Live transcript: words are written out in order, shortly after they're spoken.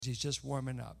He's just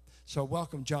warming up. So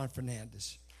welcome, John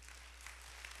Fernandez.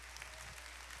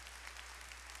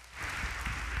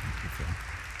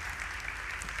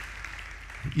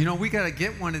 You know, we got to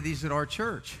get one of these at our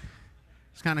church.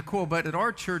 It's kind of cool, but at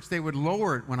our church, they would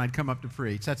lower it when I'd come up to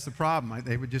preach. That's the problem.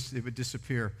 It would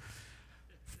disappear.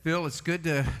 Phil, it's good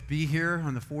to be here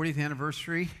on the 40th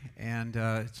anniversary, and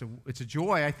it's a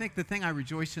joy. I think the thing I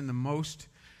rejoice in the most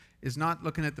is not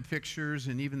looking at the pictures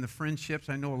and even the friendships.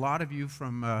 I know a lot of you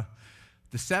from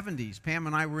the 70s. Pam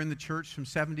and I were in the church from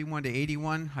 71 to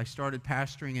 81. I started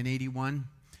pastoring in 81.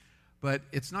 But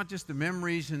it's not just the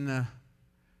memories and the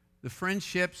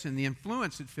friendships and the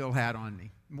influence that Phil had on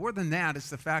me. More than that, it's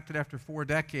the fact that after 4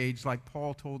 decades, like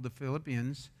Paul told the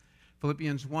Philippians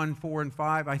 1, 4, and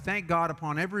 5, I thank God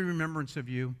upon every remembrance of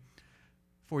you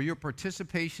for your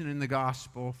participation in the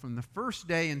gospel from the first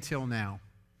day until now.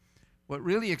 What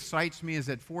really excites me is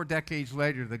that 4 decades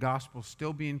later, the gospel's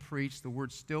still being preached, the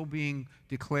word's still being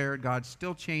declared, God's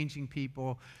still changing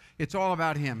people. It's all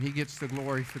about Him. He gets the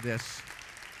glory for this.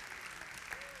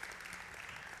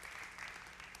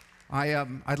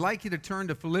 I'd like you to turn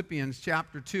to Philippians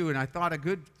chapter 2, and I thought a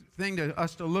good thing to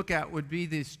us to look at would be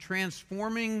this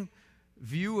transforming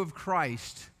view of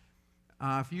Christ.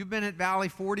 If you've been at Valley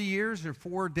 40 years or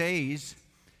 4 days,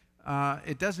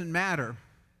 it doesn't matter.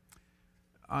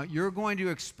 You're going to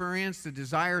experience the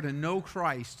desire to know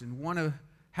Christ and want to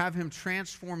have Him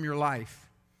transform your life.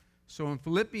 So in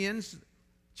Philippians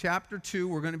chapter 2,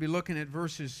 we're going to be looking at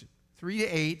verses 3 to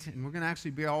 8, and we're going to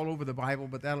actually be all over the Bible,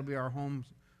 but that'll be our home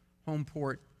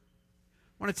port.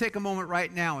 I want to take a moment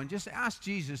right now and just ask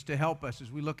Jesus to help us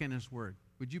as we look in His Word.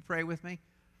 Would you pray with me?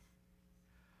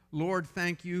 Lord,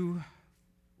 thank you.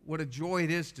 What a joy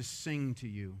it is to sing to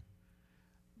you.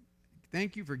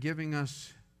 Thank you for giving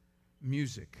us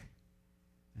music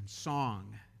and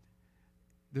song.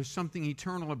 There's something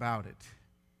eternal about it.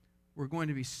 We're going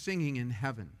to be singing in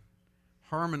heaven,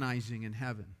 harmonizing in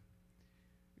heaven.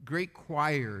 Great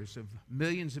choirs of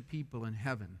millions of people in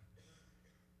heaven.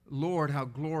 Lord, how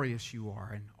glorious you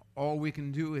are. And all we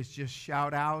can do is just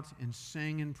shout out and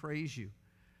sing and praise you.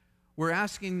 We're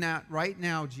asking that right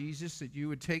now, Jesus, that you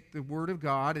would take the word of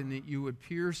God and that you would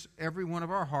pierce every one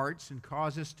of our hearts and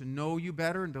cause us to know you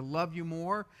better and to love you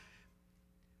more.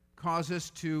 Cause us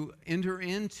to enter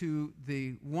into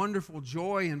the wonderful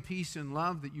joy and peace and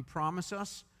love that you promise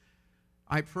us.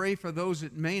 I pray for those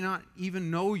that may not even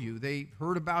know you. They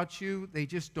heard about you, they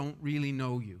just don't really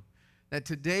know you. That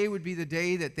today would be the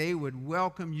day that they would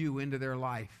welcome you into their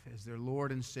life as their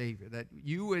Lord and Savior. That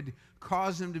you would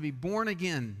cause them to be born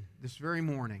again this very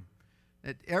morning.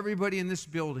 That everybody in this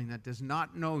building that does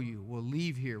not know you will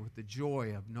leave here with the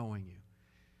joy of knowing you.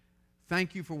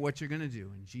 Thank you for what you're going to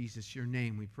do. In Jesus, your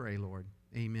name we pray, Lord.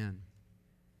 Amen.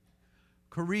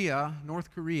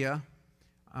 North Korea,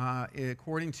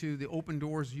 according to the Open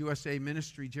Doors USA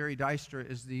ministry, Jerry Dystra,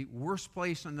 is the worst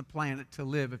place on the planet to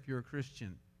live if you're a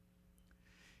Christian.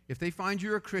 If they find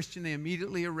you're a Christian, they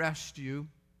immediately arrest you,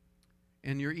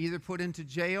 and you're either put into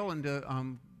jail, into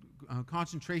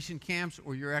concentration camps,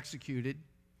 or you're executed.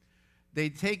 They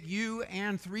take you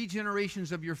and 3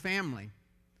 generations of your family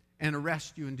and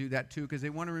arrest you and do that too, because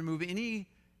they want to remove any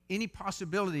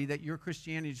possibility that your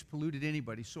Christianity has polluted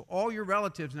anybody. So all your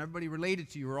relatives and everybody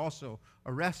related to you are also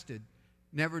arrested,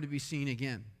 never to be seen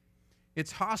again.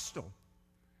 It's hostile.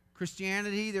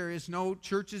 Christianity, there is no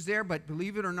churches there, but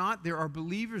believe it or not, there are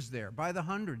believers there by the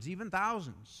hundreds, even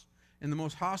thousands, in the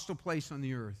most hostile place on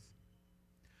the earth.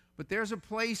 But there's a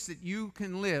place that you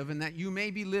can live and that you may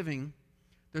be living.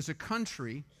 There's a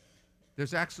country,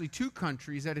 there's actually 2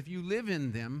 countries that if you live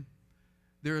in them,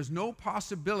 there is no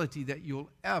possibility that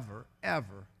you'll ever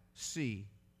see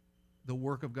the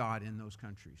work of God in those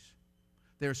countries.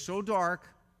 They're so dark,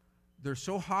 they're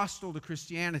so hostile to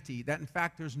Christianity that, in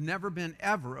fact, there's never been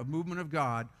ever a movement of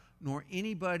God nor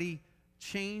anybody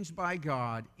changed by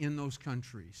God in those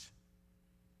countries.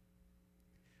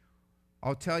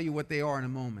 I'll tell you what they are in a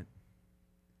moment.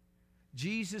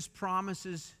 Jesus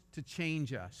promises to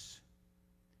change us.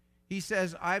 He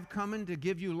says, I've come in to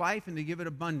give you life and to give it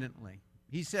abundantly.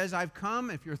 He says, I've come,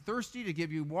 if you're thirsty, to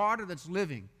give you water that's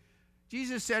living.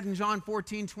 Jesus said in John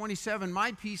 14:27,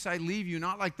 my peace I leave you,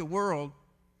 not like the world.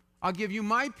 I'll give you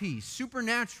my peace,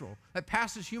 supernatural, that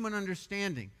passes human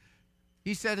understanding.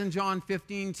 He said in John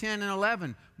 15:10 and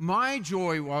 11, my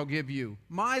joy I'll give you,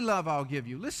 my love I'll give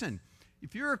you. Listen,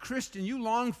 if you're a Christian, you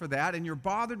long for that, and you're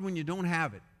bothered when you don't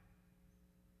have it.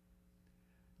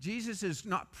 Jesus has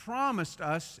not promised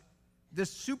us this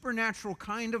supernatural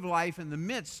kind of life in the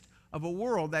midst of a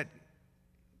world that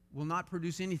will not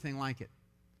produce anything like it.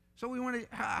 So we want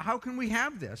to, how can we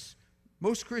have this?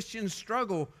 Most Christians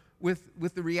struggle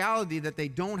with the reality that they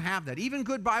don't have that. Even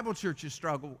good Bible churches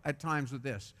struggle at times with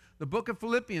this. The book of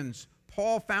Philippians,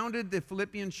 Paul founded the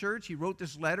Philippian church. He wrote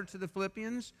this letter to the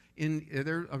Philippians.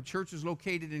 Their church was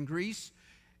located in Greece.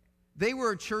 They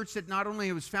were a church that not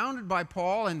only was founded by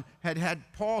Paul and had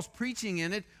Paul's preaching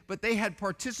in it, but they had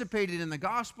participated in the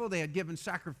gospel. They had given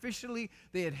sacrificially.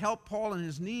 They had helped Paul in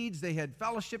his needs. They had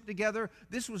fellowship together.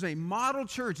 This was a model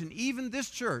church, and even this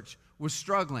church was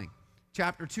struggling.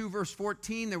 Chapter 2, verse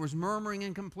 14, there was murmuring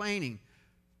and complaining.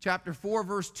 Chapter 4,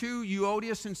 verse 2,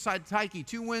 Euodias and Syntyche,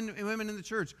 two women in the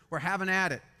church, were having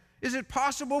at it. Is it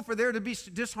possible for there to be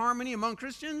disharmony among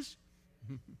Christians?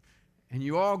 And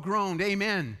you all groaned,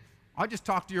 amen. I'll just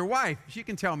talk to your wife. She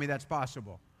can tell me that's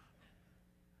possible.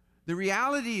 The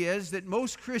reality is that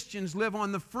most Christians live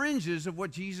on the fringes of what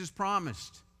Jesus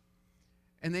promised.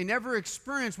 And they never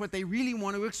experience what they really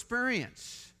want to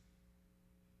experience.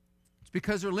 It's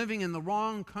because they're living in the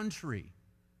wrong country.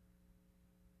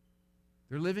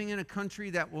 They're living in a country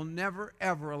that will never,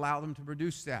 ever allow them to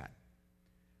produce that.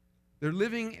 They're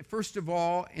living, first of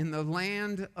all, in the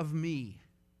land of me.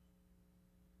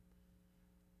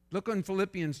 Look on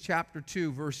Philippians chapter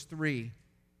 2, verse 3.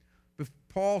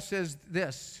 Paul says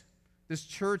this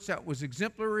church that was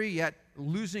exemplary yet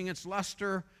losing its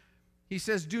luster, he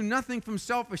says, do nothing from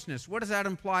selfishness. What does that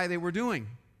imply they were doing?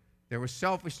 There was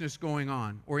selfishness going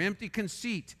on, or empty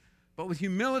conceit, but with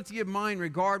humility of mind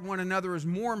regard one another as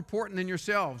more important than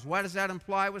yourselves. What does that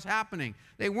imply was happening?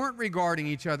 They weren't regarding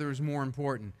each other as more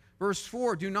important. Verse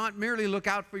 4, do not merely look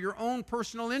out for your own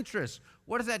personal interests.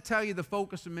 What does that tell you the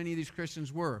focus of many of these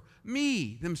Christians were?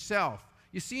 Me, themselves.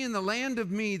 You see, in the land of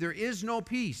me, there is no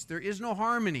peace. There is no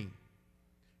harmony.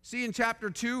 See in chapter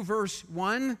 2, verse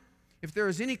 1, if there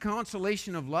is any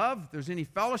consolation of love, if there's any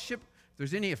fellowship, if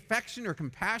there's any affection or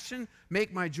compassion,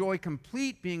 make my joy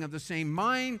complete, being of the same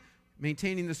mind,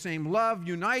 maintaining the same love,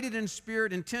 united in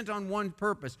spirit, intent on one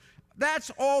purpose.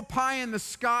 That's all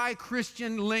pie-in-the-sky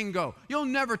Christian lingo. You'll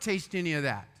never taste any of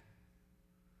that.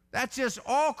 That's just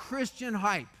all Christian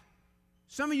hype.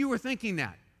 Some of you are thinking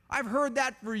that. I've heard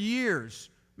that for years.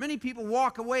 Many people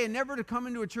walk away and never to come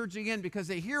into a church again because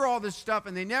they hear all this stuff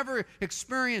and they never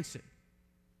experience it.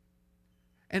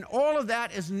 And all of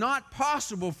that is not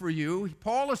possible for you,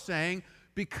 Paul is saying,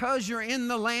 because you're in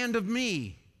the land of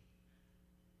me.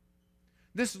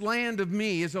 This land of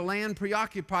me is a land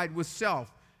preoccupied with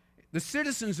self. The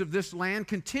citizens of this land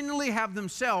continually have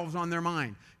themselves on their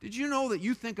mind. Did you know that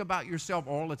you think about yourself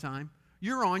all the time?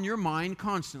 You're on your mind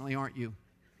constantly, aren't you?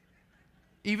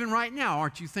 Even right now,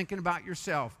 aren't you thinking about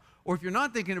yourself? Or if you're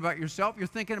not thinking about yourself, you're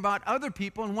thinking about other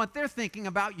people and what they're thinking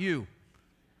about you.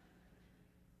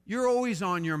 You're always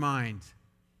on your mind.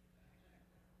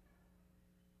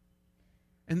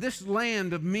 And this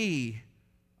land of me,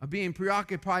 of being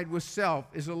preoccupied with self,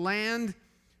 is a land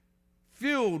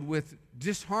filled with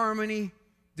disharmony,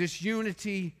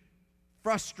 disunity,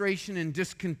 frustration, and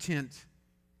discontent.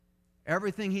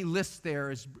 Everything he lists there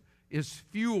is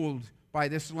fueled by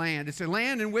this land. It's a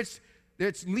land in which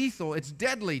it's lethal, it's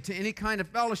deadly to any kind of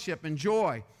fellowship and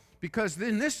joy. Because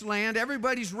in this land,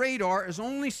 everybody's radar is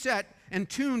only set and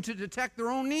tuned to detect their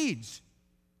own needs.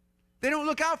 They don't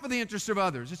look out for the interests of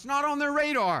others. It's not on their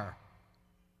radar.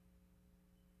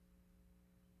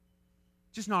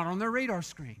 Just not on their radar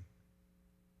screen.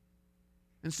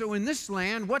 And so in this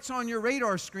land, what's on your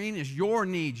radar screen is your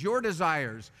needs, your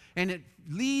desires. And it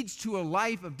leads to a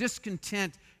life of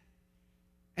discontent,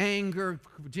 anger.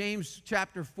 James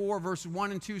chapter 4, verses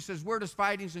 1 and 2 says, where does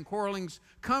fightings and quarrelings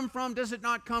come from? Does it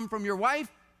not come from your wife?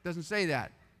 It doesn't say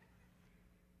that.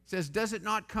 It says, does it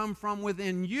not come from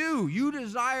within you? You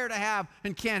desire to have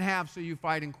and can't have, so you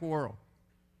fight and quarrel.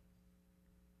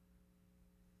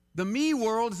 The me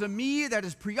world is a me that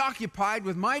is preoccupied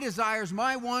with my desires,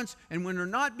 my wants, and when they're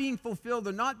not being fulfilled,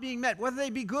 they're not being met, whether they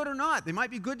be good or not. They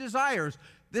might be good desires.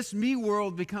 This me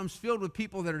world becomes filled with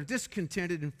people that are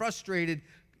discontented and frustrated,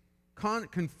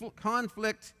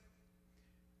 conflict.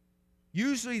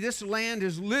 Usually this land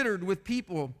is littered with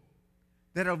people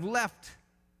that have left.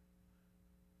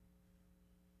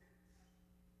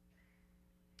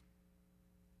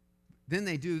 Then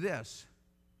they do this.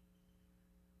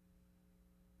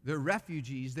 They're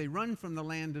refugees. They run from the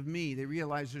land of me. They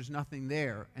realize there's nothing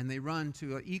there, and they run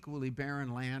to an equally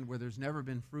barren land where there's never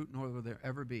been fruit nor will there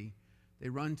ever be. They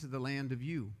run to the land of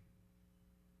you.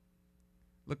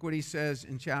 Look what he says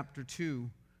in chapter 2,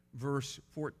 verse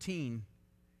 14.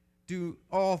 Do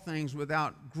all things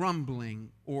without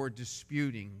grumbling or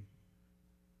disputing.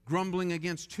 Grumbling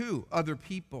against who? Other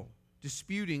people.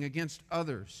 Disputing against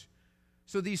others.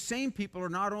 So these same people are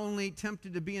not only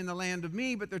tempted to be in the land of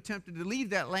me, but they're tempted to leave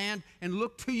that land and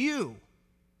look to you.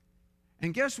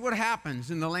 And guess what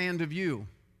happens in the land of you?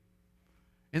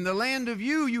 In the land of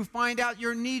you, you find out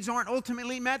your needs aren't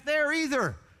ultimately met there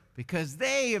either, because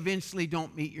they eventually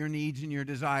don't meet your needs and your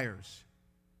desires.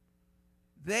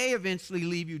 They eventually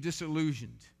leave you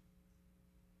disillusioned.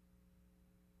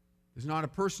 There's not a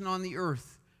person on the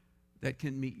earth that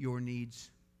can meet your needs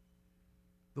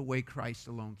the way Christ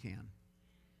alone can.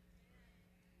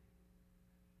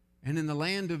 And in the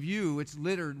land of you, it's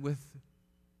littered with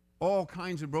all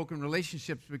kinds of broken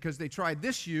relationships because they tried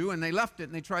this you and they left it,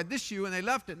 and they tried this you and they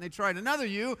left it, and they tried another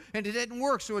you and it didn't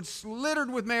work. So it's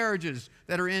littered with marriages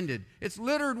that are ended. It's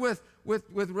littered with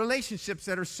relationships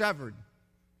that are severed.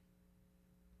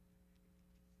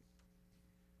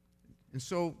 And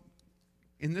so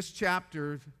in this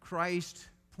chapter, Christ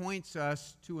points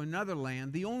us to another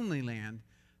land, the only land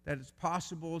that it's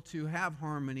possible to have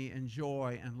harmony and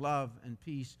joy and love and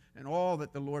peace and all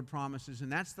that the Lord promises,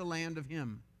 and that's the land of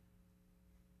Him.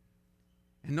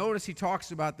 And notice he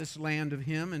talks about this land of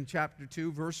Him in chapter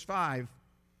 2, verse 5.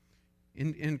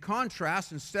 In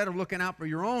contrast, instead of looking out for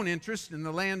your own interest in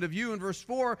the land of you, in verse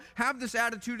 4, have this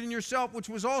attitude in yourself, which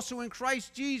was also in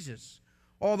Christ Jesus.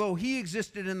 Although He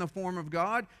existed in the form of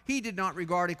God, He did not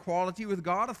regard equality with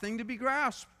God a thing to be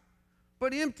grasped,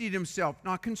 but emptied Himself,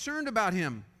 not concerned about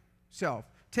Himself,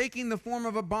 taking the form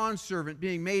of a bondservant,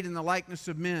 being made in the likeness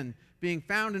of men, being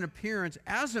found in appearance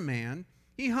as a man,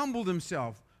 He humbled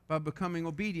Himself by becoming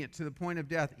obedient to the point of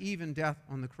death, even death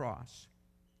on the cross.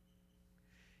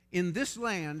 In this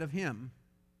land of Him,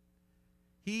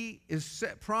 He is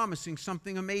promising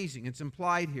something amazing. It's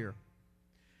implied here.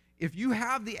 If you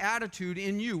have the attitude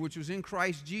in you, which was in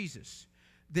Christ Jesus,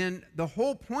 then the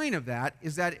whole point of that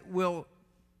is that it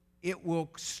will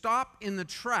stop in the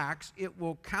tracks, it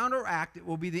will counteract, it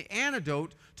will be the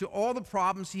antidote to all the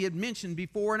problems He had mentioned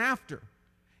before and after.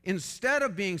 Instead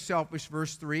of being selfish,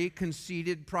 verse 3,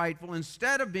 conceited, prideful,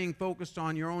 instead of being focused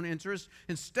on your own interests,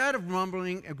 instead of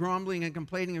grumbling and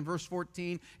complaining in verse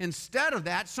 14, instead of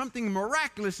that, something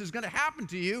miraculous is going to happen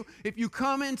to you if you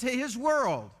come into His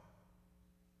world.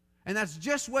 And that's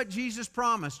just what Jesus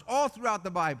promised all throughout the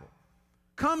Bible.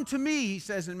 Come to me, He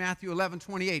says in Matthew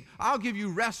 11:28. I'll give you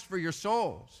rest for your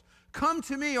souls. Come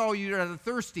to me, all you that are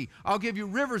thirsty. I'll give you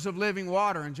rivers of living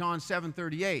water in John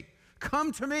 7:38.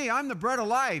 Come to me, I'm the bread of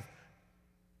life,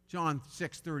 John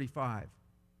 6:35.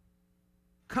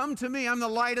 Come to me, I'm the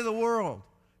light of the world.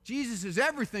 Jesus is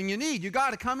everything you need. You got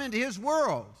to come into His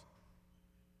world.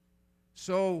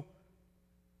 So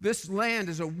this land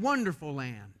is a wonderful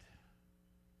land.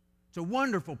 It's a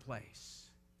wonderful place.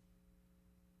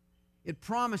 It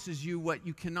promises you what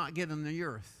you cannot get on the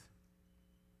earth.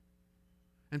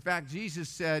 In fact, Jesus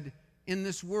said, in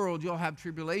this world you'll have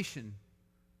tribulation,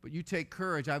 but you take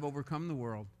courage, I've overcome the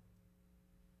world.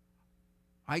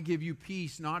 I give you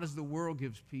peace, not as the world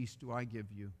gives peace do I give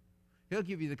you. He'll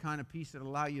give you the kind of peace that will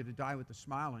allow you to die with a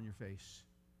smile on your face.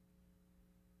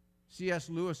 C.S.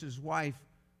 Lewis's wife,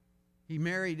 he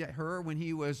married her when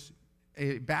he was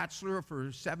a bachelor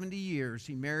for 70 years.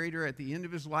 He married her at the end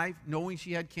of his life, knowing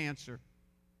she had cancer.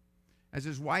 As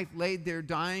his wife laid there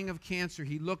dying of cancer,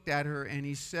 he looked at her and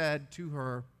he said to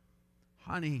her,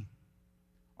 honey,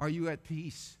 are you at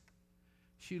peace?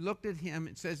 She looked at him.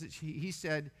 It says that he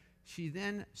said, she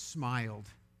then smiled,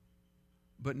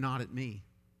 but not at me.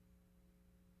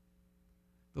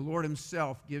 The Lord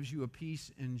Himself gives you a peace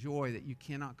and joy that you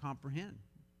cannot comprehend.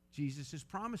 Jesus is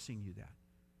promising you that.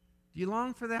 Do you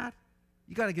long for that?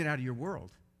 You got to get out of your world.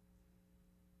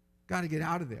 Got to get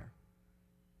out of there.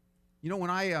 You know, when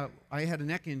I had a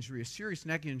neck injury, a serious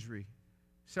neck injury,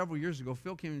 several years ago,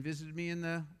 Phil came and visited me in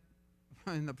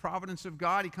the providence of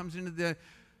God. He comes into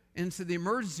the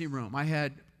emergency room. I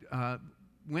had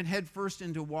went head first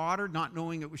into water, not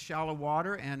knowing it was shallow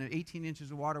water, and 18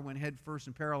 inches of water went head first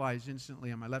and paralyzed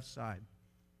instantly on my left side.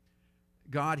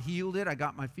 God healed it. I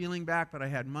got my feeling back, but I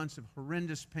had months of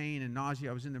horrendous pain and nausea.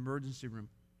 I was in the emergency room.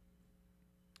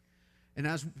 And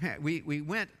as we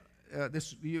went,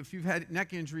 if you've had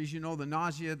neck injuries, you know the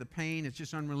nausea, the pain, it's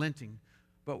just unrelenting.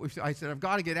 But I said, I've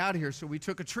got to get out of here. So we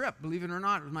took a trip. Believe it or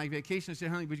not, it was my vacation. I said,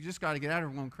 honey, but you just got to get out of here.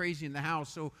 We're going crazy in the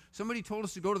house. So somebody told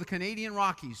us to go to the Canadian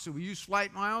Rockies. So we used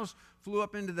flight miles, flew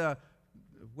up into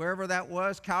wherever that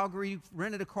was, Calgary,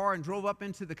 rented a car and drove up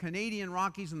into the Canadian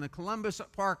Rockies and the Columbus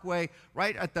Parkway,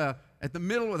 right at the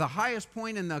middle of the highest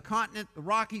point in the continent, the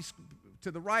Rockies to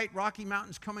the right, Rocky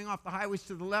Mountains coming off the highways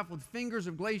to the left with fingers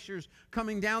of glaciers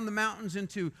coming down the mountains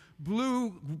into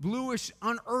bluish,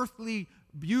 unearthly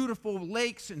beautiful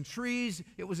lakes and trees.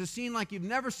 It was a scene like you've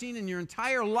never seen in your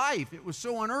entire life. It was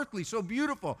so unearthly, so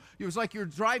beautiful. It was like you're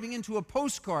driving into a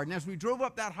postcard. And as we drove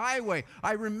up that highway,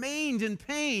 I remained in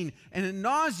pain and in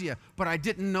nausea, but I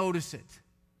didn't notice it.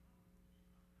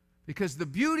 Because the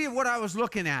beauty of what I was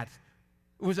looking at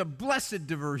was a blessed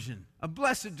diversion, a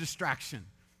blessed distraction.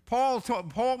 Paul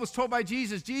was told by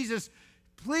Jesus, Jesus,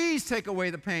 please take away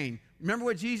the pain. Remember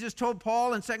what Jesus told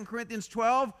Paul in 2 Corinthians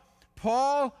 12?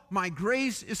 Paul, my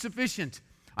grace is sufficient.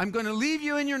 I'm going to leave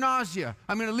you in your nausea.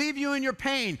 I'm going to leave you in your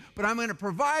pain, but I'm going to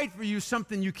provide for you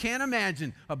something you can't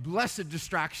imagine, a blessed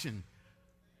distraction.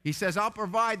 He says, I'll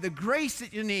provide the grace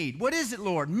that you need. What is it,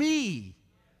 Lord? Me.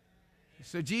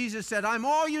 So Jesus said, I'm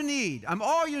all you need. I'm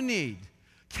all you need.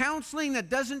 Counseling that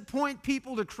doesn't point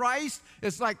people to Christ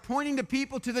is like pointing to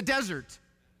people to the desert.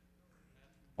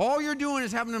 All you're doing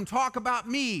is having them talk about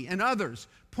me and others.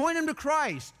 Point them to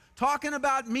Christ. Talking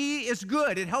about me is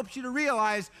good. It helps you to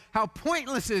realize how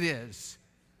pointless it is.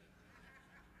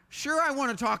 Sure, I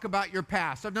want to talk about your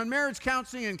past. I've done marriage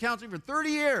counseling and counseling for 30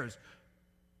 years.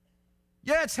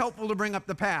 Yeah, it's helpful to bring up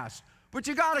the past. But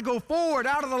you got to go forward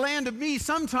out of the land of me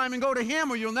sometime and go to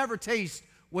him, or you'll never taste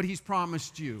what he's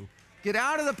promised you. Get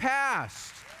out of the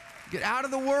past. Get out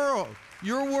of the world,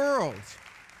 your world.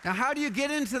 Now, how do you get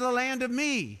into the land of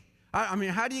me?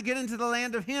 How do you get into the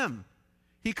land of him?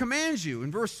 He commands you.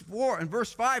 In verse 4 and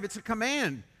verse 5, it's a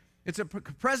command. It's a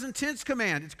present tense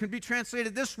command. It can be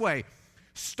translated this way.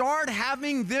 Start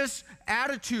having this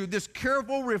attitude, this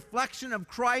careful reflection of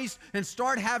Christ, and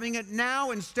start having it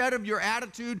now instead of your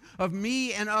attitude of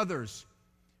me and others.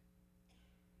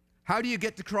 How do you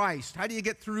get to Christ? How do you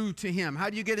get through to him? How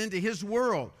do you get into his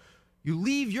world? You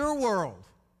leave your world.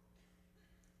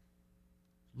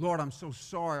 Lord, I'm so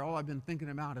sorry. All I've been thinking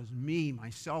about is me,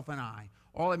 myself, and I.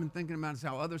 All I've been thinking about is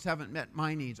how others haven't met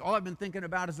my needs. All I've been thinking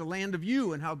about is the land of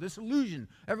you and how disillusioned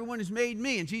everyone has made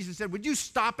me. And Jesus said, would you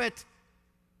stop it?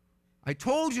 I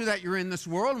told you that you're in this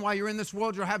world, and while you're in this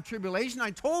world, you'll have tribulation.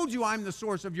 I told you I'm the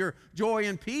source of your joy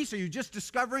and peace. Are you just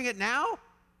discovering it now?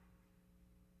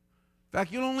 In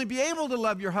fact, you'll only be able to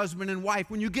love your husband and wife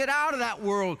when you get out of that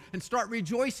world and start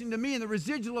rejoicing to me, and the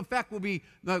residual effect will be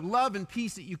the love and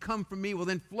peace that you come from me will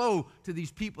then flow to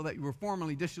these people that you were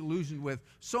formerly disillusioned with,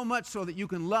 so much so that you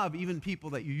can love even people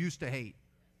that you used to hate.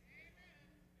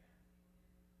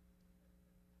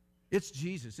 It's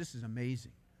Jesus. This is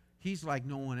amazing. He's like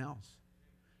no one else.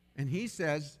 And he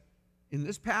says, in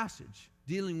this passage,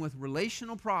 dealing with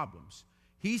relational problems,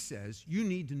 he says, you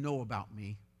need to know about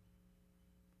me.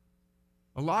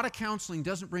 A lot of counseling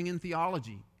doesn't bring in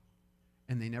theology,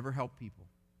 and they never help people.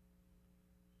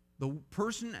 The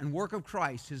person and work of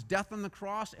Christ, his death on the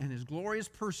cross and his glorious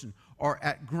person, are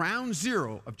at ground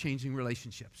zero of changing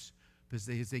relationships. Because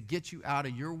they get you out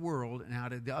of your world and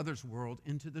out of the other's world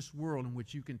into this world in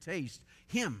which you can taste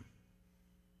him,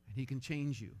 and he can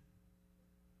change you.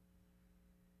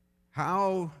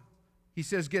 How? He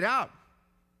says, get out.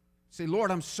 Say,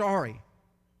 Lord, I'm sorry.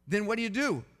 Then what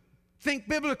do? Think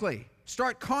biblically.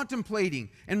 Start contemplating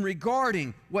and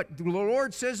regarding what the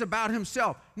Lord says about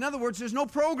himself. In other words, there's no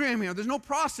program here. There's no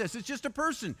process. It's just a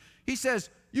person. He says,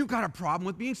 you've got a problem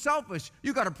with being selfish.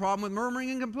 You've got a problem with murmuring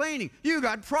and complaining. You've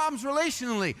got problems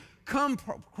relationally.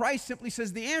 Christ simply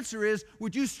says the answer is,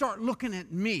 would you start looking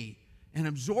at me and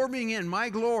absorbing in my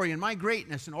glory and my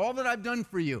greatness and all that I've done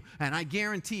for you? And I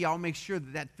guarantee I'll make sure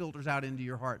that filters out into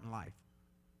your heart and life.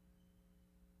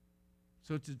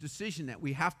 So it's a decision that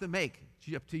we have to make.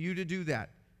 It's up to you to do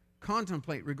that.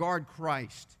 Contemplate, regard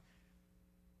Christ.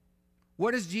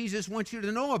 What does Jesus want you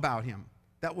to know about him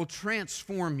that will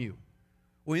transform you?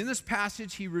 Well, in this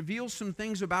passage, he reveals some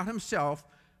things about himself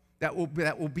that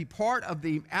will be part of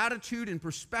the attitude and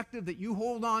perspective that you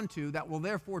hold on to that will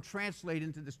therefore translate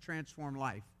into this transformed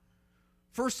life.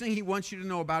 First thing he wants you to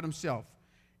know about himself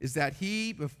is that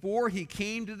he, before he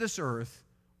came to this earth,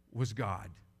 was God.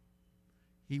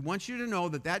 He wants you to know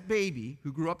that that baby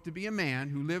who grew up to be a man,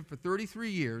 who lived for 33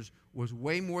 years, was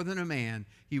way more than a man.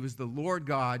 He was the Lord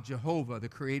God, Jehovah, the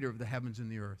creator of the heavens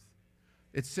and the earth.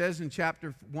 It says in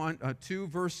chapter 2,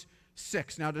 verse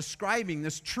 6, now describing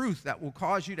this truth that will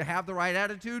cause you to have the right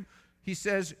attitude, he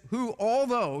says, who,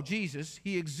 although, Jesus,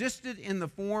 he existed in the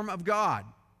form of God.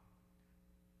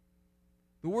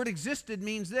 The word existed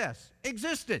means this,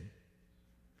 existed.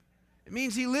 It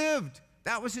means he lived.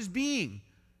 That was his being.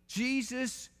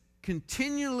 Jesus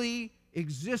continually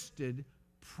existed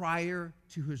prior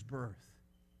to his birth.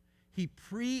 He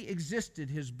pre-existed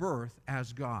his birth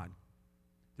as God.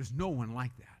 There's no one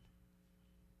like that.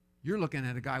 You're looking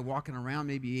at a guy walking around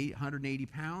maybe 180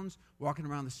 pounds, walking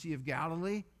around the Sea of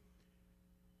Galilee,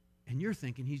 and you're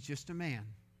thinking he's just a man.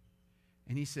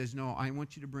 And he says, no, I want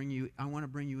to bring you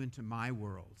into my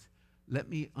world. Let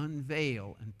me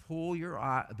unveil and pull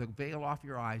the veil off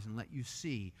your eyes and let you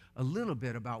see a little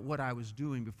bit about what I was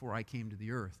doing before I came to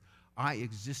the earth. I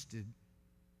existed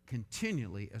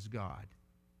continually as God.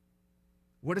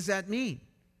 What does that mean?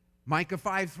 Micah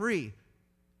 5:3.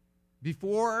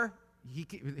 Before he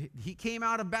came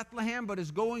out of Bethlehem, but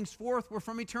his goings forth were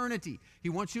from eternity. He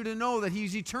wants you to know that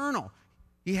he's eternal.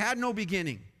 He had no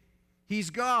beginning. He's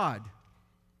God.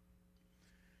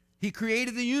 He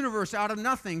created the universe out of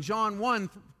nothing. John 1,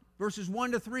 verses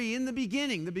 1 to 3. In the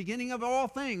beginning of all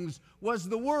things was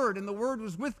the Word, and the Word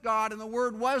was with God, and the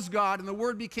Word was God, and the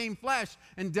Word became flesh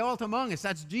and dwelt among us.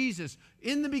 That's Jesus.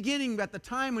 In the beginning, at the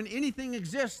time when anything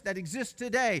exists that exists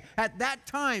today, at that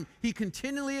time, he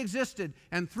continually existed,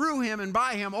 and through him and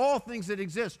by him, all things that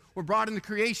exist were brought into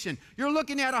creation. You're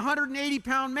looking at a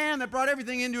 180-pound man that brought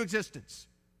everything into existence.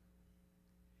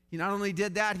 He not only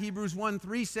did that, Hebrews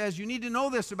 1:3 says, you need to know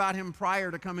this about him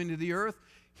prior to coming to the earth.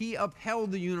 He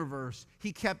upheld the universe.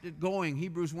 He kept it going.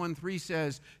 Hebrews 1:3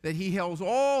 says that he holds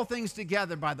all things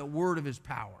together by the word of his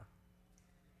power.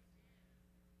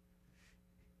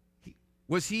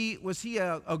 Was he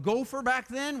a gopher back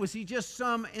then? Was he just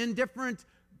some indifferent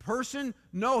person?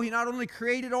 No, he not only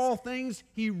created all things,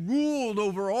 he ruled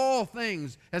over all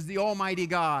things as the Almighty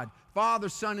God. Father,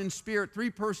 Son, and Spirit, three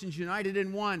persons united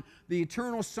in one. The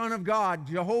eternal Son of God,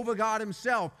 Jehovah God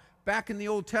himself, back in the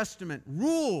Old Testament,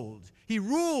 ruled. He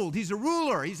ruled. He's a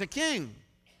ruler. He's a king.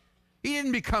 He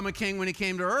didn't become a king when he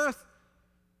came to earth.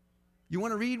 You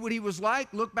want to read what he was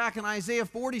like? Look back in Isaiah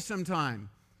 40 sometime.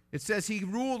 It says he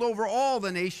ruled over all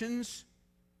the nations.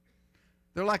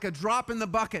 They're like a drop in the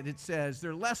bucket, it says.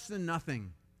 They're less than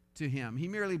nothing to him. He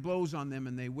merely blows on them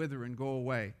and they wither and go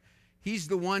away. He's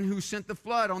the one who sent the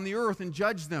flood on the earth and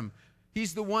judged them.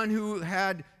 He's the one who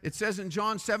had, it says in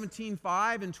John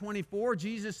 17:5 and 24,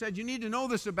 Jesus said, you need to know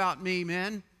this about me,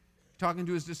 men. Talking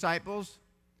to his disciples.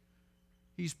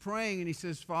 He's praying and he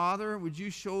says, Father, would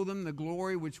you show them the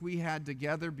glory which we had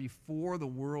together before the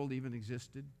world even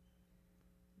existed?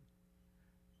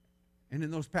 And in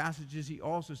those passages, he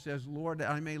also says, Lord, that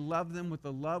I may love them with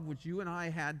the love which you and I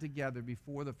had together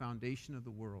before the foundation of the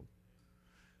world.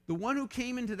 The one who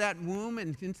came into that womb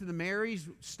and into the Mary's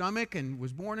stomach and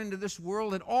was born into this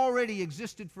world had already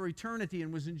existed for eternity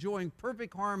and was enjoying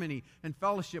perfect harmony and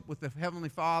fellowship with the Heavenly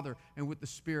Father and with the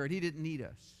Spirit. He didn't need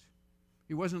us.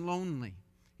 He wasn't lonely.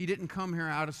 He didn't come here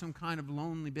out of some kind of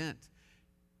lonely bent.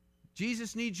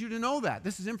 Jesus needs you to know that.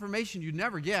 This is information you'd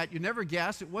never get. You'd never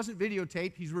guess. It wasn't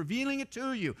videotaped. He's revealing it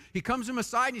to you. He comes to him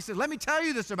aside and he says, let me tell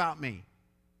you this about me.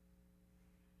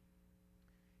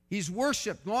 He's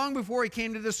worshiped long before he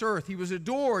came to this earth. He was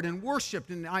adored and worshiped.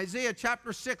 In Isaiah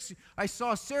chapter 6, I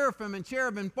saw seraphim and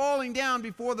cherubim falling down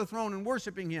before the throne and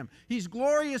worshiping him. He's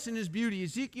glorious in his beauty.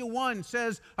 Ezekiel 1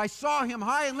 says, I saw him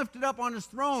high and lifted up on his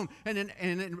throne, and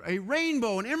a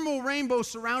rainbow, an emerald rainbow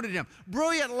surrounded him.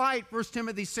 Brilliant light, 1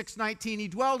 Timothy 6:19. He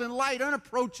dwelled in light,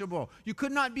 unapproachable. You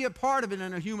could not be a part of it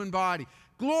in a human body.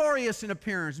 Glorious in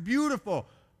appearance, beautiful,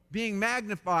 being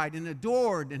magnified and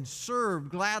adored and served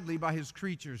gladly by his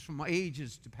creatures from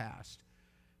ages to past.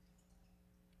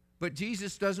 But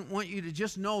Jesus doesn't want you to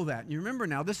just know that. And you remember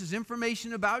now, this is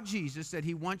information about Jesus that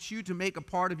he wants you to make a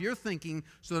part of your thinking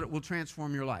so that it will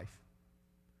transform your life.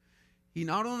 He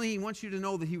not only wants you to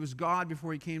know that he was God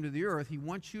before he came to the earth, he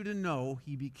wants you to know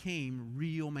he became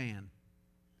real man.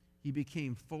 He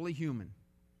became fully human.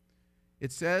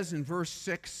 It says in verse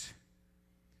 6,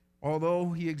 although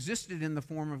he existed in the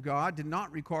form of God, did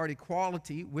not regard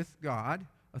equality with God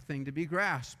a thing to be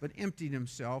grasped, but emptied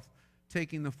himself,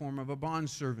 taking the form of a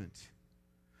bondservant.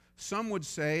 Some would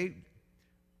say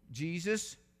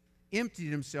Jesus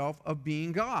emptied himself of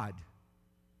being God.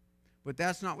 But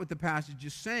that's not what the passage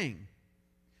is saying.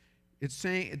 It's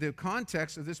saying the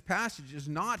context of this passage is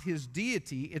not his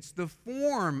deity, it's the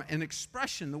form and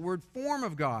expression, the word form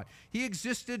of God. He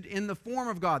existed in the form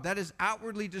of God. That is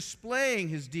outwardly displaying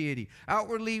his deity,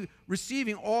 outwardly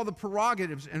receiving all the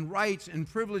prerogatives and rights and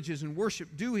privileges and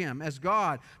worship due him as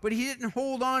God. But he didn't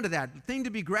hold on to that. The thing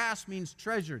to be grasped means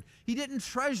treasured. He didn't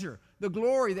treasure the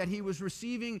glory that he was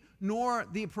receiving, nor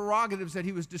the prerogatives that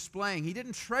he was displaying. He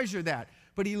didn't treasure that.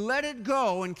 But he let it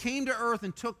go and came to earth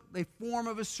and took the form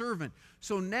of a servant.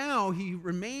 So now he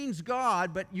remains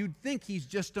God, but you'd think he's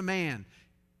just a man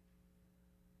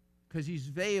because he's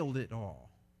veiled it all.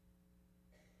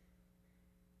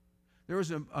 There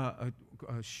was a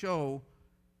show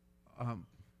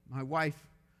my wife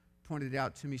pointed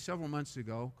out to me several months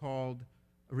ago called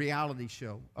a reality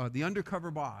show, The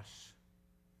Undercover Boss.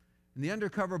 And the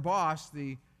undercover boss,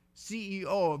 the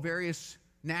CEO of various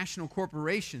national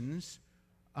corporations,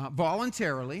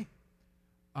 voluntarily,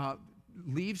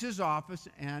 leaves his office,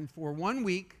 and for 1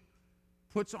 week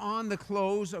puts on the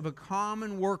clothes of a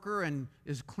common worker and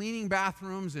is cleaning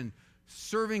bathrooms and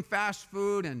serving fast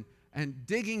food and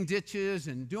digging ditches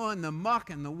and doing the muck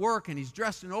and the work, and he's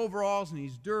dressed in overalls and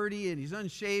he's dirty and he's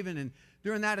unshaven. And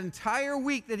during that entire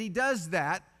week that he does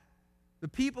that, the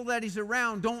people that he's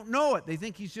around don't know it. They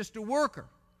think he's just a worker.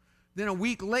 Then a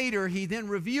week later, he then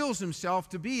reveals himself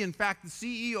to be, in fact, the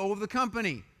CEO of the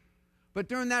company. But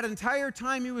during that entire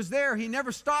time he was there, he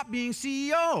never stopped being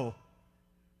CEO.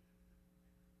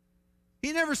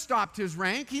 He never stopped his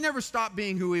rank. He never stopped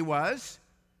being who he was.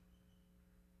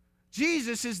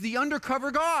 Jesus is the undercover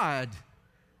God.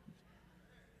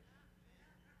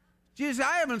 Jesus,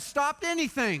 I haven't stopped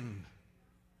anything.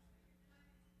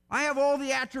 I have all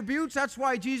the attributes. That's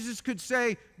why Jesus could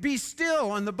say, be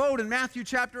still on the boat in Matthew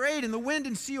chapter 8, and the wind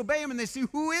and sea obey him. And they say,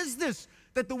 who is this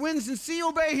that the winds and sea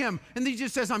obey him? And he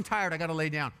just says, I'm tired. I got to lay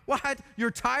down. What?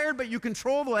 You're tired, but you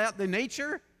control the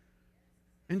nature?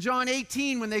 In John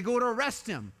 18, when they go to arrest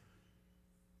him,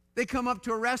 they come up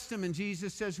to arrest him, and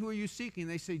Jesus says, who are you seeking?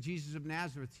 They say, Jesus of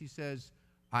Nazareth. He says,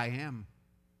 I am,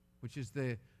 which is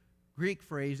the Greek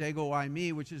phrase, ego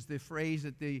eimi, which is the phrase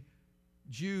that the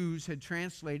Jews had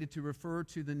translated to refer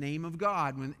to the name of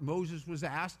God. When Moses was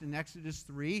asked in Exodus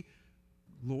 3,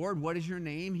 Lord, what is your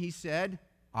name? He said,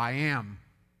 I am.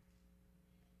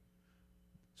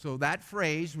 So that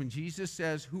phrase, when Jesus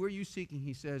says, who are you seeking?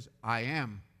 He says, I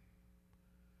am.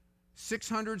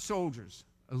 600 soldiers,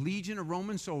 a legion of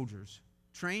Roman soldiers,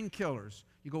 trained killers.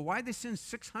 You go, why'd they send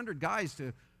 600 guys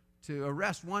to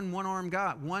arrest one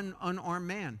unarmed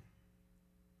man?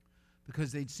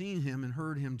 Because they'd seen him and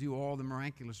heard him do all the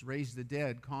miraculous, raise the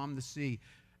dead, calm the sea.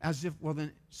 As if, well,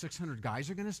 then 600 guys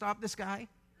are going to stop this guy?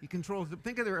 He controls,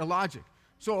 think of their illogic.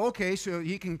 So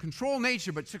he can control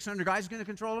nature, but 600 guys are going to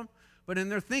control him? But in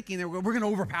their thinking, we're going to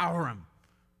overpower him.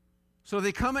 So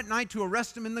they come at night to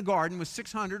arrest him in the garden with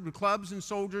 600, with clubs and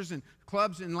soldiers and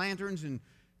clubs and lanterns, and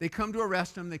they come to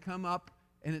arrest him. They come up,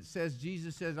 and it says,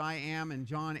 Jesus says, I am. In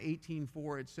John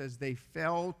 18:4, it says, they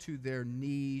fell to their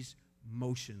knees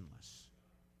motionless.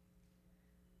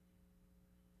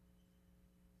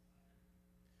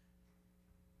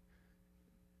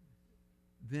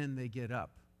 Then they get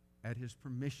up at his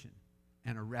permission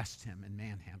and arrest him and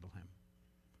manhandle him.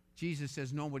 Jesus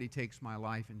says, nobody takes my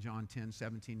life in John 10,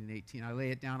 17, and 18. I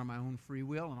lay it down on my own free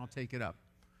will, and I'll take it up.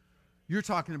 You're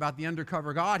talking about the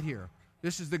undercover God here.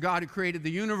 This is the God who created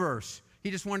the universe. He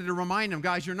just wanted to remind them,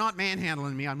 guys, you're not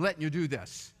manhandling me. I'm letting you do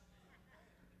this.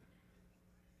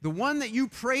 The one that you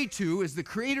pray to is the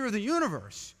creator of the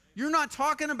universe. You're not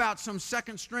talking about some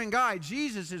second-string guy.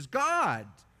 Jesus is God.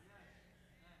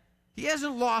 He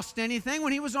hasn't lost anything.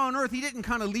 When he was on earth, he didn't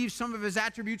kind of leave some of his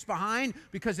attributes behind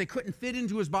because they couldn't fit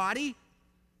into his body.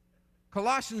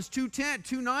 Colossians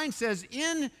 2:9 says,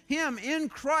 in him, in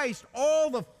Christ, all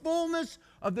the fullness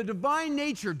of the divine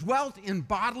nature dwelt in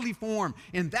bodily form.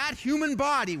 In that human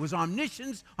body was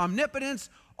omniscience, omnipotence,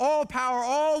 all power,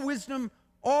 all wisdom,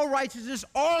 all righteousness,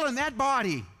 all in that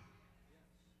body.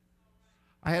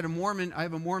 I have a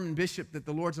Mormon bishop that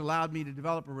the Lord's allowed me to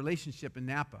develop a relationship in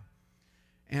Napa.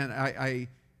 And I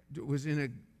was in a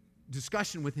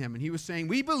discussion with him, and he was saying,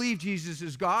 we believe Jesus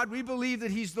is God. We believe that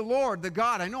he's the Lord, the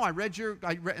God. I know, I read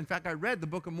the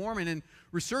Book of Mormon and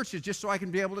researched it just so I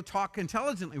can be able to talk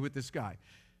intelligently with this guy.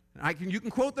 You can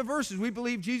quote the verses. We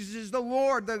believe Jesus is the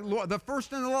Lord, the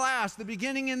first and the last, the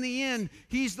beginning and the end.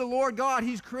 He's the Lord God.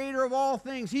 He's creator of all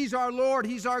things. He's our Lord.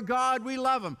 He's our God. We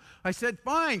love him. I said,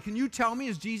 fine. Can you tell me,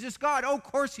 is Jesus God? Oh, of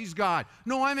course he's God.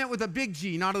 No, I meant with a big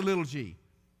G, not a little g.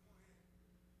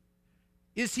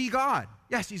 Is he God?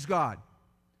 Yes, he's God.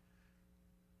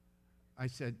 I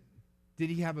said, did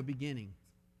he have a beginning?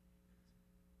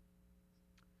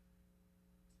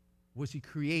 Was he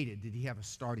created? Did he have a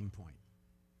starting point?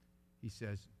 He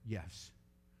says, yes.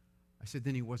 I said,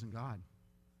 then he wasn't God.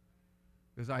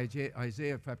 Because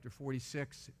Isaiah chapter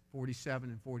 46, 47,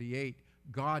 and 48,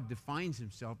 God defines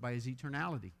himself by his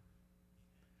eternality.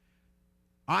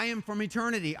 I am from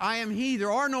eternity. I am he.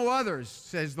 There are no others,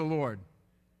 says the Lord.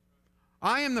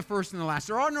 I am the first and the last.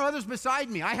 There are no others beside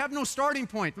me. I have no starting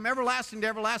point. From everlasting to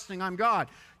everlasting, I'm God.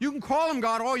 You can call him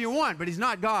God all you want, but he's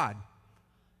not God.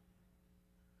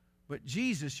 But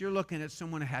Jesus, you're looking at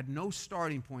someone who had no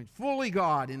starting point, fully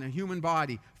God in a human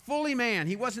body, fully man.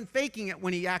 He wasn't faking it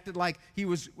when he acted like he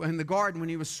was in the garden, when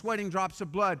he was sweating drops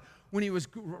of blood, when he was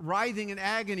writhing in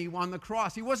agony on the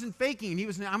cross. He wasn't faking.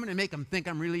 I'm going to make him think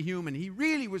I'm really human. He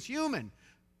really was human.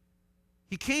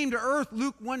 He came to earth,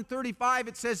 Luke 1:35,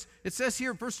 it says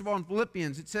here, first of all, in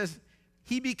Philippians, it says,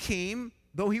 he became,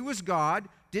 though he was God,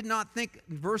 did not think,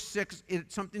 in verse 6,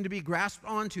 it's something to be grasped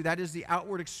onto. That is the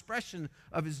outward expression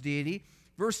of his deity.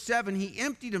 Verse 7, he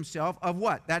emptied himself of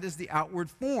what? That is the outward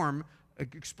form,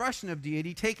 expression of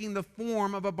deity, taking the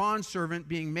form of a bondservant,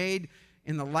 being made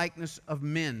in the likeness of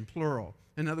men, plural.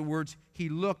 In other words, he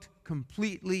looked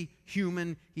completely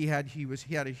human. He had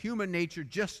a human nature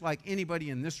just like anybody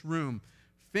in this room.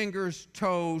 Fingers,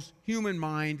 toes, human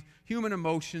mind, human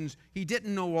emotions. He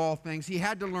didn't know all things. He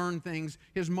had to learn things.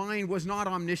 His mind was not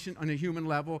omniscient on a human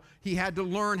level. He had to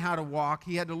learn how to walk.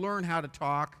 He had to learn how to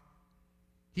talk.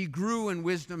 He grew in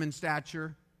wisdom and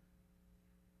stature.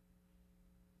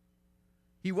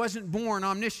 He wasn't born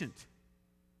omniscient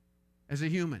as a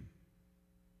human.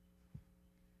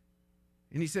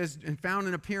 And he says, and found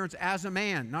an appearance as a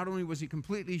man. Not only was he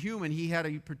completely human, he had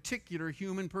a particular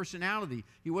human personality.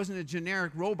 He wasn't a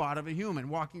generic robot of a human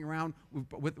walking around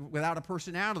without a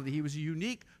personality. He was a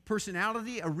unique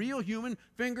personality, a real human,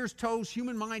 fingers, toes,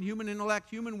 human mind, human intellect,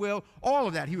 human will, all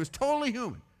of that. He was totally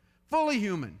human, fully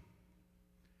human.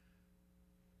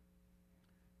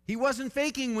 He wasn't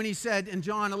faking when he said in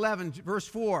John 11, verse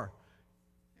 4,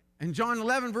 in John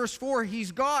 11, verse 4,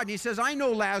 he's God. And he says, I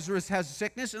know Lazarus has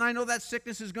sickness, and I know that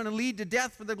sickness is going to lead to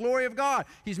death for the glory of God.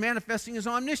 He's manifesting his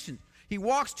omniscience. He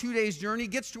walks 2 days' journey,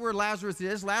 gets to where Lazarus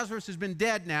is. Lazarus has been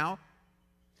dead now.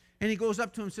 And he goes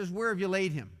up to him and says, where have you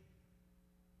laid him?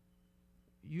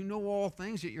 You know all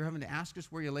things, yet you're having to ask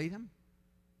us where you laid him?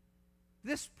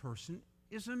 This person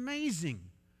is amazing.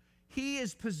 He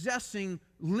is possessing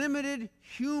limited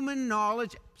human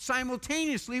knowledge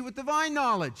simultaneously with divine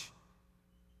knowledge.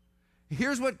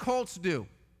 Here's what cults do.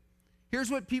 Here's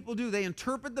what people do. They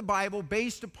interpret the Bible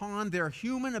based upon their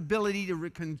human ability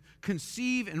to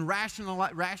conceive and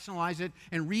rationalize it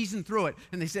and reason through it.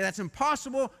 And they say that's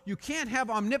impossible. You can't have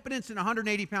omnipotence in a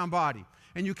 180-pound body.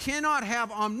 And you cannot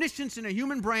have omniscience in a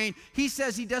human brain. He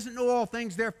says he doesn't know all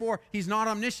things, therefore he's not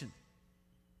omniscient.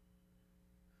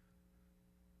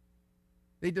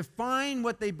 They define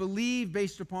what they believe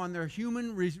based upon their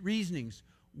human reasonings.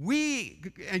 We,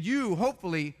 and you,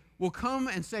 hopefully, will come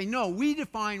and say, no, we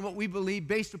define what we believe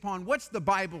based upon what's the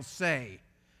Bible say.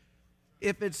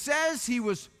 If it says he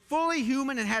was fully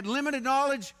human and had limited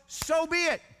knowledge, so be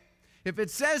it. If it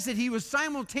says that he was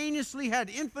simultaneously had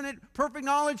infinite, perfect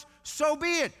knowledge, so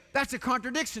be it. That's a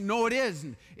contradiction. No, it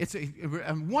isn't. It's a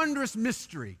wondrous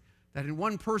mystery that in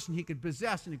one person he could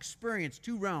possess and experience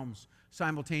two realms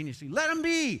simultaneously. Let him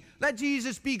be. Let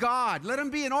Jesus be God. Let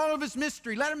him be in all of his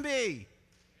mystery. Let him be.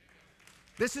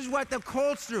 This is what the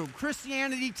cults do.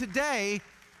 Christianity today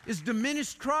is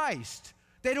diminished Christ.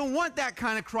 They don't want that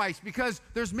kind of Christ because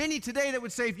there's many today that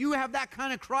would say if you have that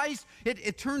kind of Christ,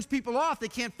 it turns people off. They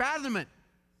can't fathom it.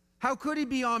 How could he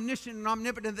be omniscient and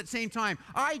omnipotent at the same time?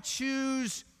 I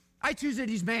choose that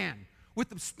he's man with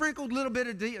the sprinkled little bit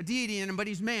of deity in him, but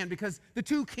he's man because the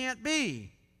two can't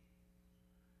be.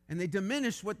 And they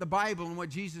diminish what the Bible and what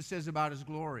Jesus says about his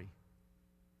glory.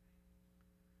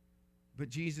 But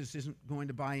Jesus isn't going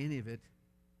to buy any of it.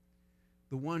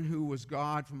 The one who was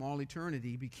God from all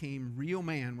eternity became real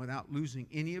man without losing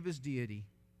any of his deity.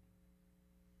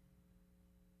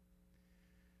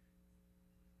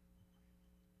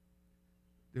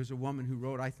 There's a woman who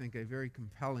wrote, I think, a very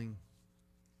compelling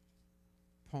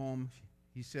poem.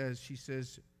 She says,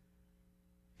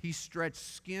 he stretched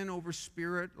skin over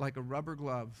spirit like a rubber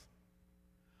glove,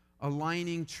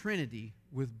 aligning Trinity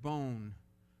with bone,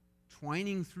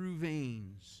 twining through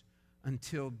veins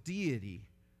until deity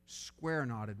square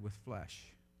knotted with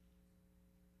flesh.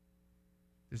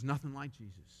 There's nothing like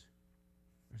Jesus.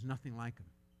 There's nothing like him.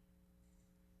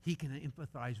 He can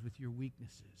empathize with your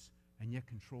weaknesses and yet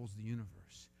controls the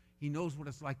universe. He knows what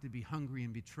it's like to be hungry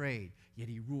and betrayed, yet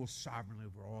he rules sovereignly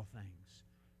over all things.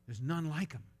 There's none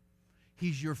like him.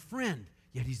 He's your friend,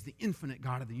 yet he's the infinite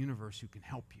God of the universe who can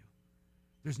help you.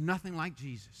 There's nothing like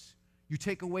Jesus. You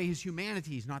take away his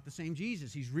humanity, he's not the same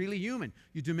Jesus. He's really human.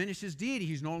 You diminish his deity,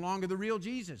 he's no longer the real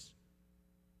Jesus.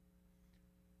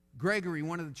 Gregory,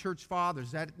 one of the church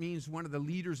fathers, that means one of the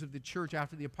leaders of the church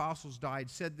after the apostles died,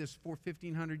 said this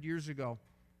 1,500 years ago,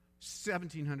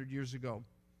 1,700 years ago.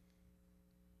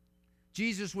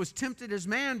 Jesus was tempted as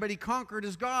man, but he conquered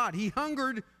as God. He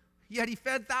hungered, yet he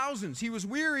fed thousands. He was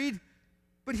wearied,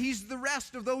 but he's the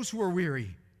rest of those who are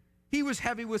weary. He was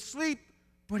heavy with sleep,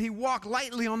 but he walked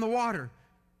lightly on the water.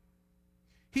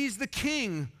 He's the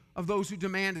king of those who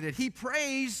demanded it. He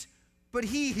prays, but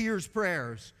he hears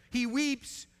prayers. He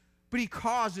weeps, but he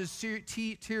causes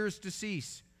tears to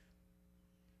cease.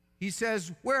 He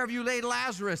says, where have you laid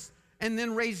Lazarus? And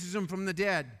then raises him from the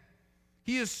dead.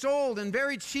 He is sold and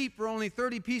very cheap for only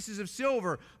 30 pieces of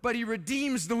silver, but he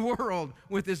redeems the world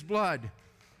with his blood.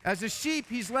 As a sheep,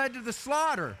 he's led to the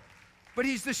slaughter, but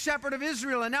he's the shepherd of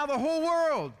Israel and now the whole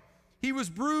world. He was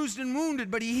bruised and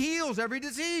wounded, but he heals every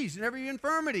disease and every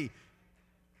infirmity.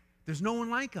 There's no one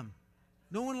like him.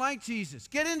 No one like Jesus.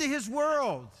 Get into his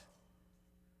world.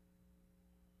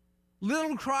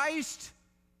 Little Christ,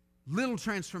 little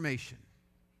transformation.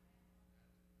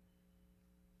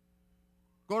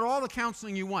 Go to all the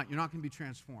counseling you want. You're not going to be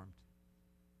transformed.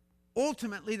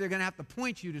 Ultimately, they're going to have to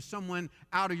point you to someone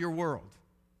out of your world.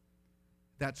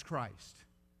 That's Christ.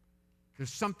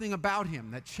 There's something about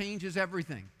him that changes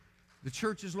everything. The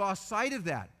church has lost sight of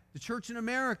that. The church in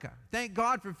America. Thank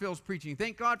God for Phil's preaching.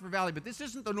 Thank God for Valley, but this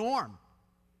isn't the norm.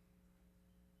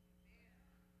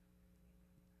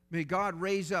 May God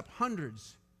raise up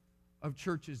hundreds of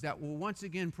churches that will once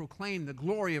again proclaim the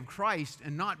glory of Christ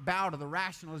and not bow to the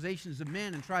rationalizations of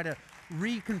men and try to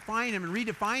reconfine him and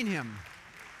redefine him.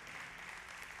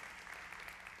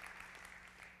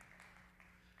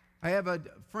 I have a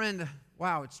friend,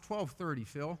 wow, it's 12:30,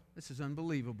 Phil. This is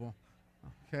unbelievable.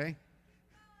 Okay?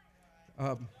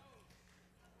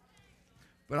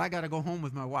 But I got to go home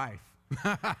with my wife.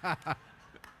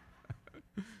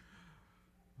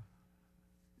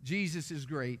 Jesus is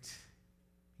great.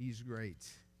 He's great.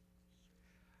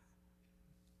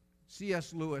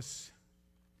 C.S. Lewis,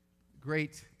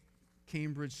 great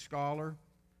Cambridge scholar,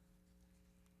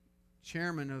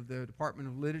 chairman of the Department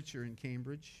of Literature in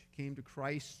Cambridge, came to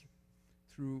Christ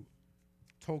through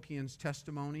Tolkien's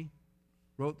testimony,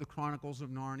 wrote the Chronicles of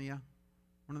Narnia,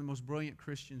 one of the most brilliant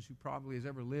Christians who probably has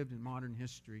ever lived in modern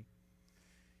history.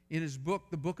 In his book,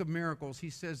 The Book of Miracles, he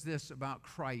says this about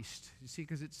Christ. You see,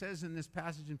 because it says in this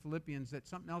passage in Philippians that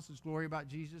something else is glory about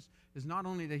Jesus is not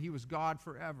only that he was God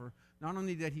forever, not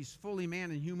only that he's fully man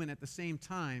and human at the same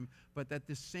time, but that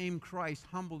this same Christ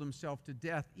humbled himself to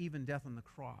death, even death on the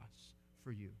cross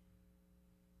for you.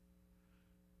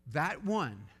 That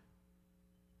one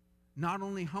not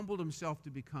only humbled himself to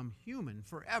become human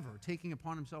forever, taking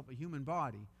upon himself a human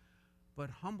body, but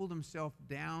humbled himself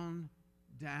down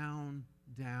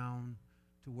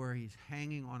to where he's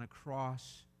hanging on a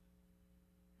cross.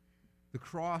 The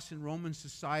cross in Roman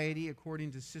society,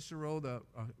 according to Cicero, the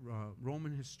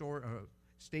Roman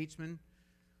statesman,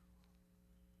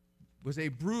 was a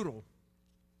brutal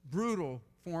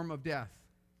form of death.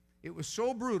 It was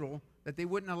so brutal that they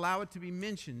wouldn't allow it to be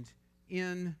mentioned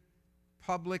in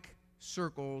public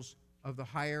circles of the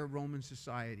higher Roman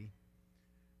society.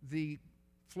 The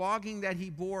flogging that he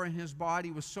bore in his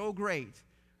body was so great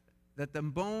that the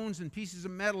bones and pieces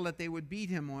of metal that they would beat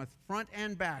him with, front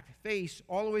and back, face,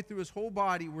 all the way through his whole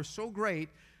body, were so great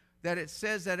that it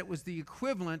says that it was the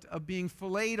equivalent of being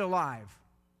filleted alive,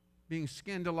 being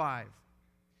skinned alive.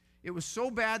 It was so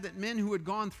bad that men who had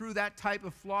gone through that type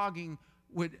of flogging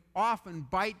would often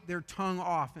bite their tongue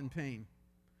off in pain.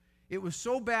 It was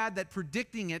so bad that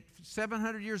predicting it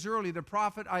 700 years earlier, the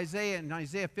prophet Isaiah in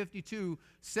Isaiah 52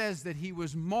 says that he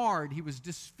was marred, he was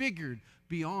disfigured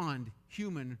beyond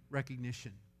human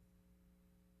recognition.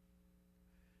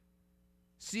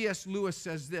 C.S. Lewis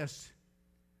says this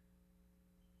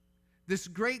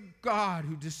great God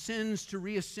who descends to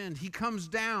reascend, he comes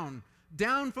down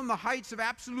from the heights of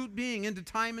absolute being into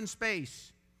time and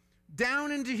space,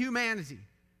 down into humanity,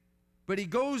 but he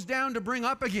goes down to bring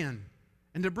up again,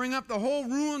 and to bring up the whole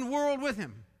ruined world with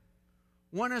him.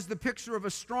 One is the picture of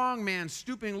a strong man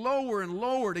stooping lower and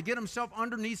lower to get himself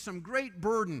underneath some great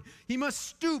burden. He must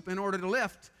stoop in order to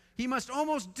lift. He must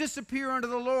almost disappear under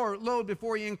the load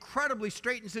before he incredibly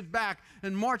straightens his back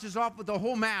and marches off with the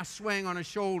whole mass swaying on his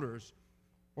shoulders.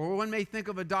 Or one may think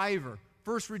of a diver,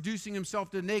 first reducing himself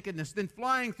to nakedness, then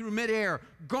flying through midair,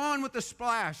 gone with the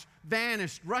splash,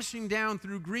 vanished, rushing down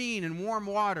through green and warm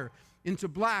water into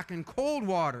black and cold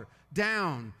water,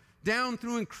 down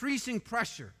through increasing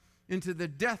pressure into the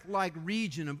death-like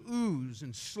region of ooze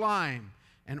and slime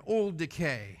and old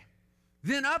decay.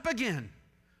 Then up again,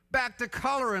 back to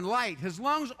color and light, his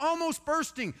lungs almost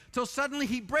bursting, till suddenly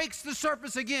he breaks the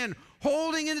surface again,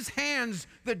 holding in his hands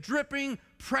the dripping,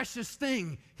 precious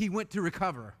thing he went to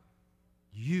recover.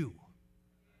 You.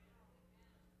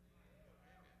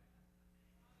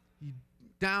 He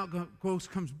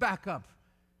comes back up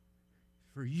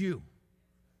for you.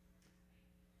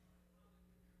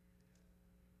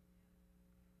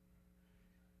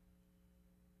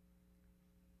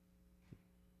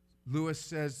 Lewis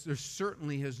says, there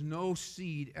certainly has no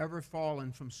seed ever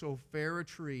fallen from so fair a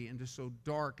tree into so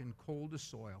dark and cold a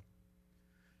soil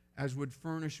as would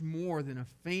furnish more than a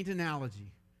faint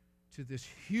analogy to this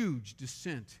huge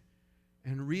descent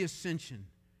and reascension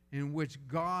in which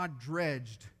God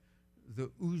dredged the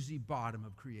oozy bottom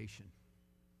of creation.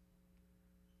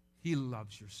 He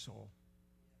loves your soul.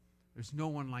 There's no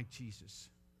one like Jesus.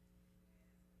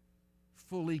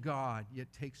 Fully God, yet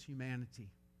takes humanity.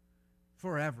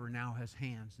 Forever now has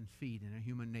hands and feet and a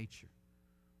human nature.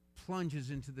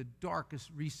 Plunges into the darkest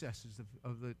recesses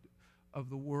of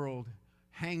the world,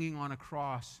 hanging on a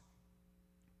cross,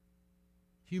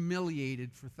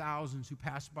 humiliated for thousands who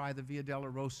passed by the Via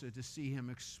Dolorosa to see him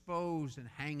exposed and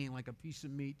hanging like a piece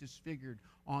of meat, disfigured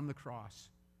on the cross,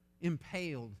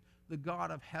 impaled, the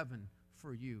God of heaven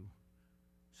for you,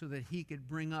 so that he could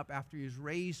bring up, after he was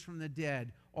raised from the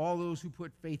dead, all those who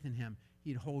put faith in him.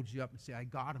 He'd hold you up and say, I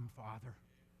got him, Father.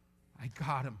 I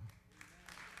got him.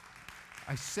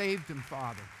 I saved him,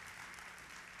 Father.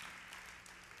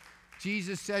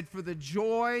 Jesus said, for the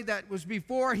joy that was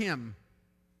before him,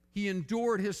 he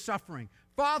endured his suffering.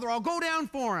 Father, I'll go down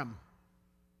for him.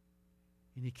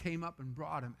 And he came up and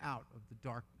brought him out of the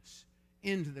darkness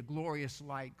into the glorious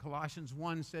light. Colossians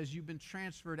 1 says, you've been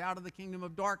transferred out of the kingdom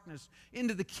of darkness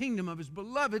into the kingdom of his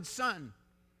beloved Son,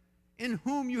 in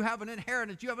whom you have an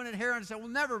inheritance. You have an inheritance that will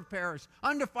never perish,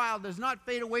 undefiled, does not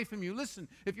fade away from you. Listen,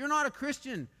 if you're not a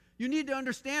Christian, you need to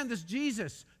understand this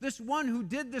Jesus. This one who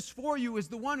did this for you is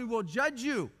the one who will judge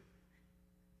you.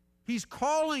 He's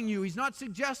calling you. He's not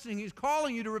suggesting. He's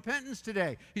calling you to repentance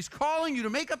today. He's calling you to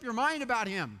make up your mind about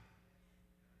him.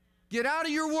 Get out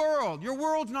of your world. Your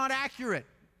world's not accurate.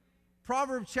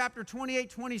 Proverbs chapter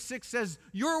 28-26 says,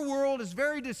 your world is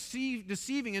very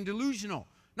deceiving and delusional.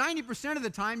 90% of the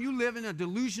time, you live in a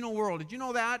delusional world. Did you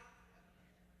know that?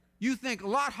 You think a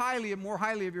lot more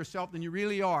highly of yourself than you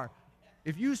really are.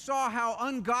 If you saw how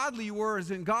ungodly you were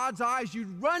as in God's eyes,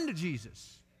 you'd run to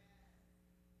Jesus.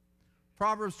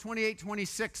 Proverbs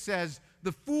 28-26 says,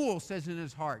 the fool says in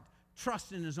his heart,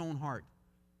 trust in his own heart.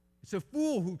 It's a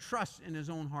fool who trusts in his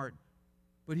own heart,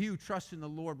 but he who trusts in the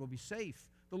Lord will be safe.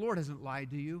 The Lord hasn't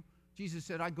lied to you. Jesus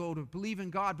said, I go to believe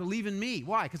in God, believe in me.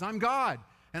 Why? Because I'm God,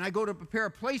 and I go to prepare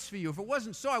a place for you. If it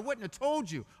wasn't so, I wouldn't have told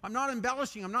you. I'm not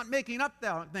embellishing. I'm not making up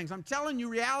things. I'm telling you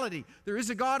reality. There is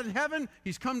a God in heaven.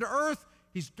 He's come to earth.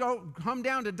 He's come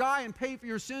down to die and pay for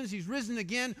your sins. He's risen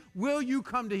again. Will you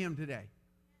come to him today?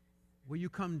 Will you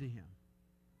come to him?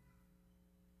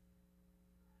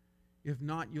 If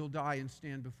not, you'll die and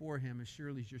stand before him as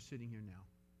surely as you're sitting here now.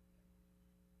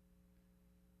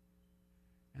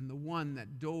 And the one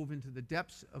that dove into the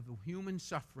depths of the human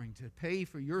suffering to pay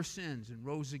for your sins and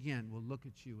rose again will look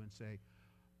at you and say,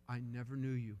 I never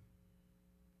knew you.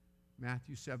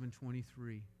 Matthew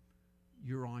 7:23,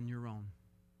 you're on your own.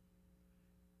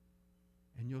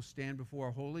 And you'll stand before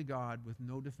a holy God with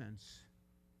no defense,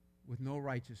 with no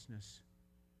righteousness.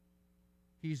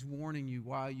 He's warning you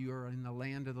while you are in the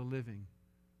land of the living.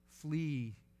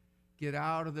 Flee. Get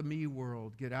out of the me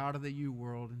world. Get out of the you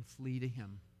world and flee to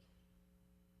him.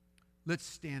 Let's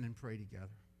stand and pray together.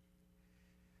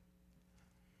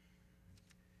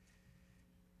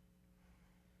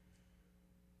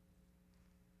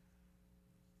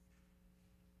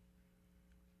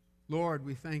 Lord,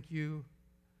 we thank you.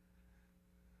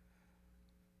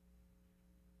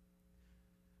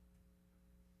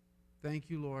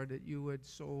 Thank you, Lord, that you would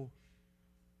so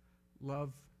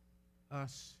love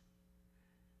us,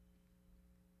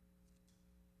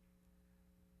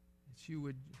 that you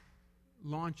would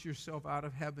launch yourself out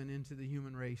of heaven into the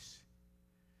human race,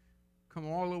 come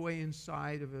all the way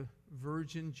inside of a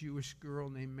virgin Jewish girl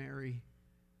named Mary,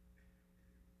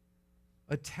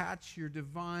 attach your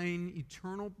divine,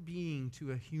 eternal being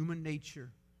to a human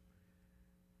nature,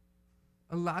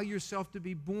 allow yourself to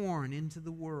be born into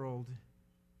the world,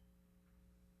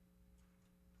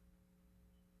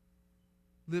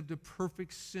 lived a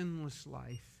perfect, sinless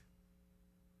life,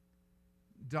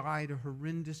 died a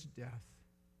horrendous death.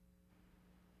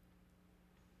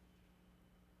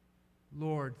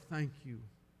 Lord, thank you.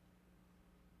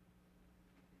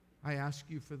 I ask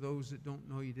you for those that don't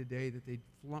know you today, that they'd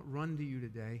run to you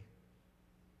today.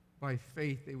 By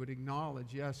faith, they would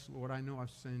acknowledge, yes, Lord, I know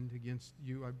I've sinned against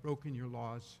you. I've broken your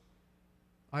laws.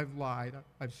 I've lied.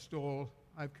 I've stole.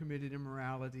 I've committed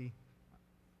immorality.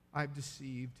 I've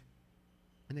deceived.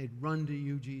 And they'd run to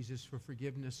you, Jesus, for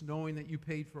forgiveness, knowing that you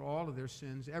paid for all of their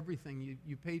sins, everything.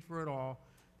 You paid for it all.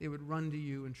 They would run to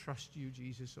you and trust you,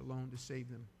 Jesus, alone to save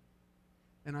them.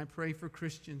 And I pray for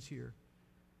Christians here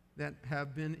that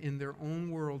have been in their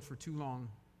own world for too long.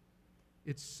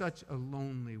 It's such a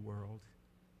lonely world.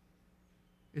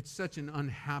 It's such an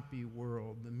unhappy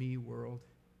world, the me world.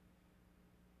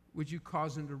 Would you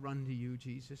cause them to run to you,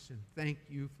 Jesus, and thank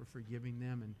you for forgiving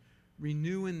them and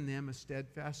renew in them a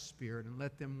steadfast spirit, and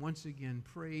let them once again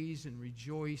praise and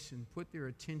rejoice and put their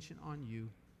attention on you.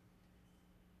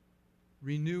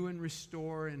 Renew and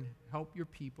restore and help your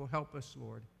people. Help us,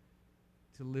 Lord,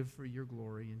 to live for your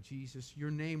glory. In Jesus,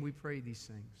 your name we pray these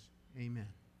things. Amen.